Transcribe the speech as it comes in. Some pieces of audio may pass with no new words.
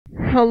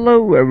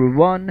Hello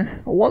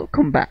everyone,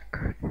 welcome back.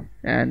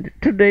 And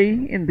today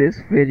in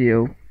this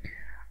video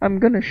I'm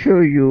gonna show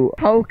you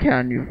how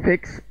can you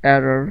fix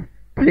error.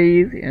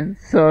 Please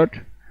insert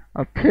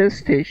a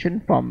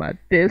PlayStation format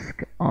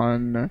disk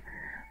on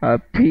a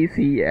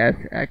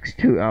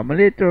PCSX2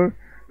 emulator.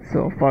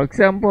 So for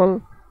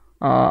example,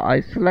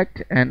 I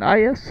select an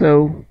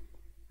ISO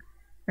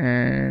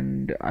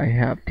and I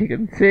have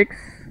taken 6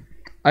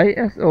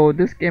 ISO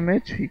disk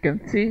image. You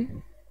can see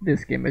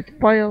disk image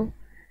file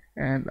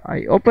and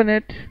I open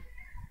it.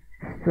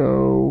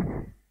 So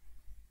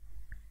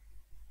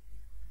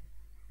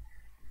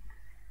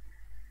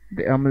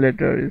the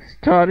emulator is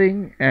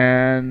starting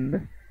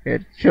and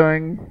it's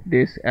showing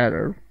this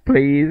error.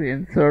 Please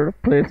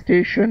insert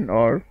PlayStation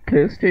or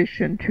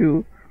PlayStation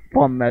 2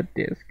 format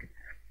disk.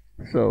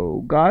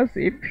 So guys,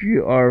 if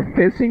you are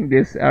facing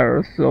this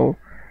error, so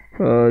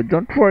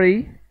don't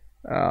worry,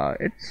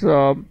 it's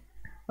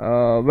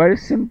very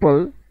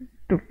simple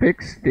to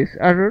fix this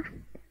error.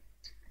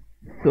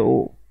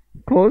 So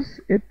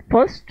close it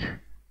first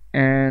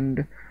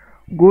and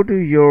go to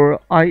your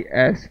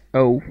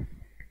ISO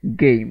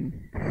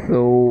game.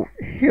 So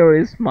here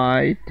is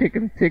my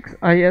Taken 6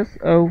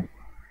 ISO.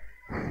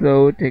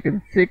 So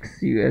Taken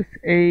 6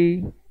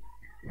 USA.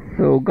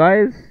 So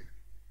guys,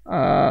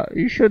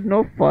 you should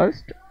know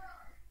first,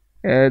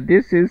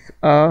 this is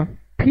a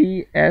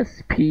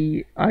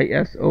PSP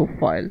ISO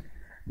file,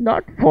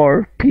 not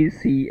for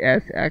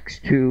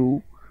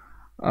PCSX2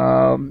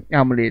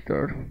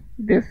 emulator.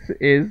 This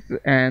is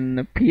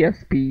an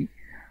PSP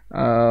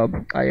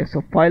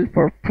ISO file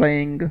for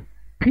playing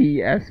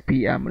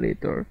PSP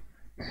emulator.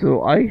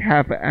 So I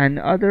have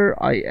another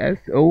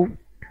ISO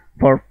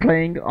for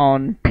playing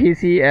on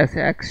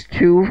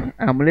PCSX2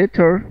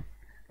 emulator.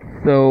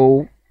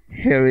 So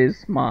here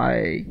is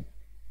my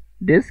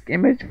disk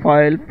image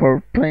file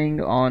for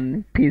playing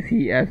on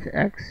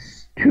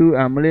PCSX2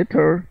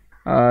 emulator.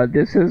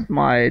 This is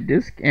my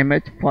disk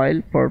image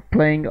file for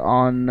playing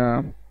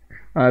on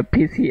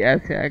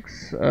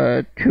PCSX2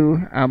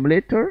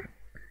 emulator.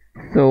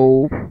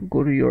 So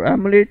go to your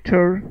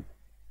emulator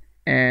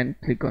and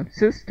click on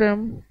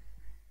system,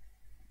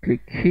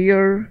 click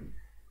here,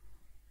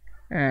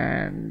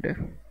 and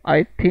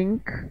I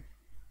think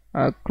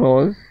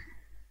close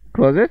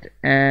it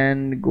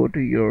and go to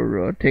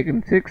your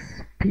Taken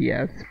 6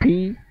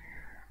 PSP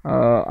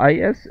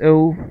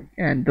ISO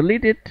and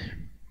delete it.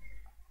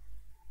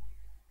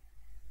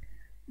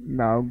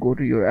 Now go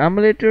to your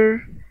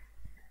emulator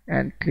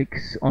and click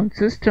on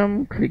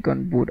system, click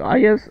on boot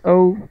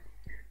ISO,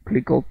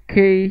 click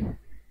OK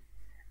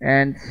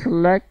and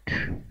select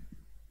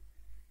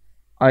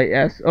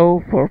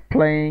ISO for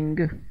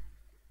playing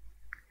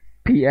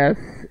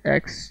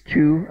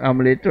PSX2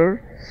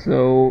 emulator.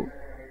 So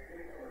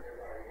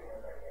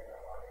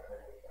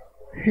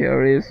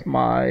here it is.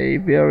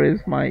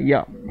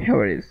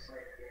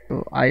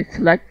 So I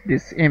select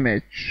this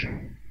image.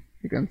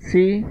 You can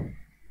see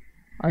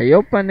I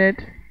open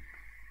it,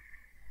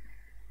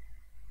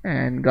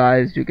 and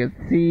guys, you can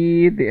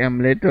see the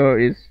emulator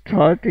is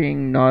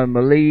starting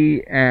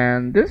normally,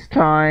 and this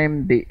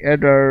time the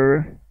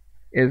error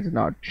is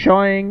not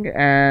showing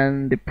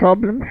and the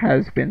problem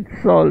has been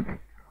solved.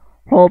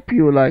 Hope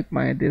you like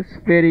this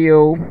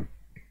video,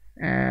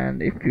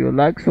 and if you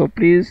like, so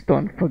please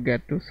don't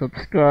forget to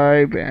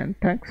subscribe, and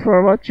thanks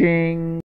for watching.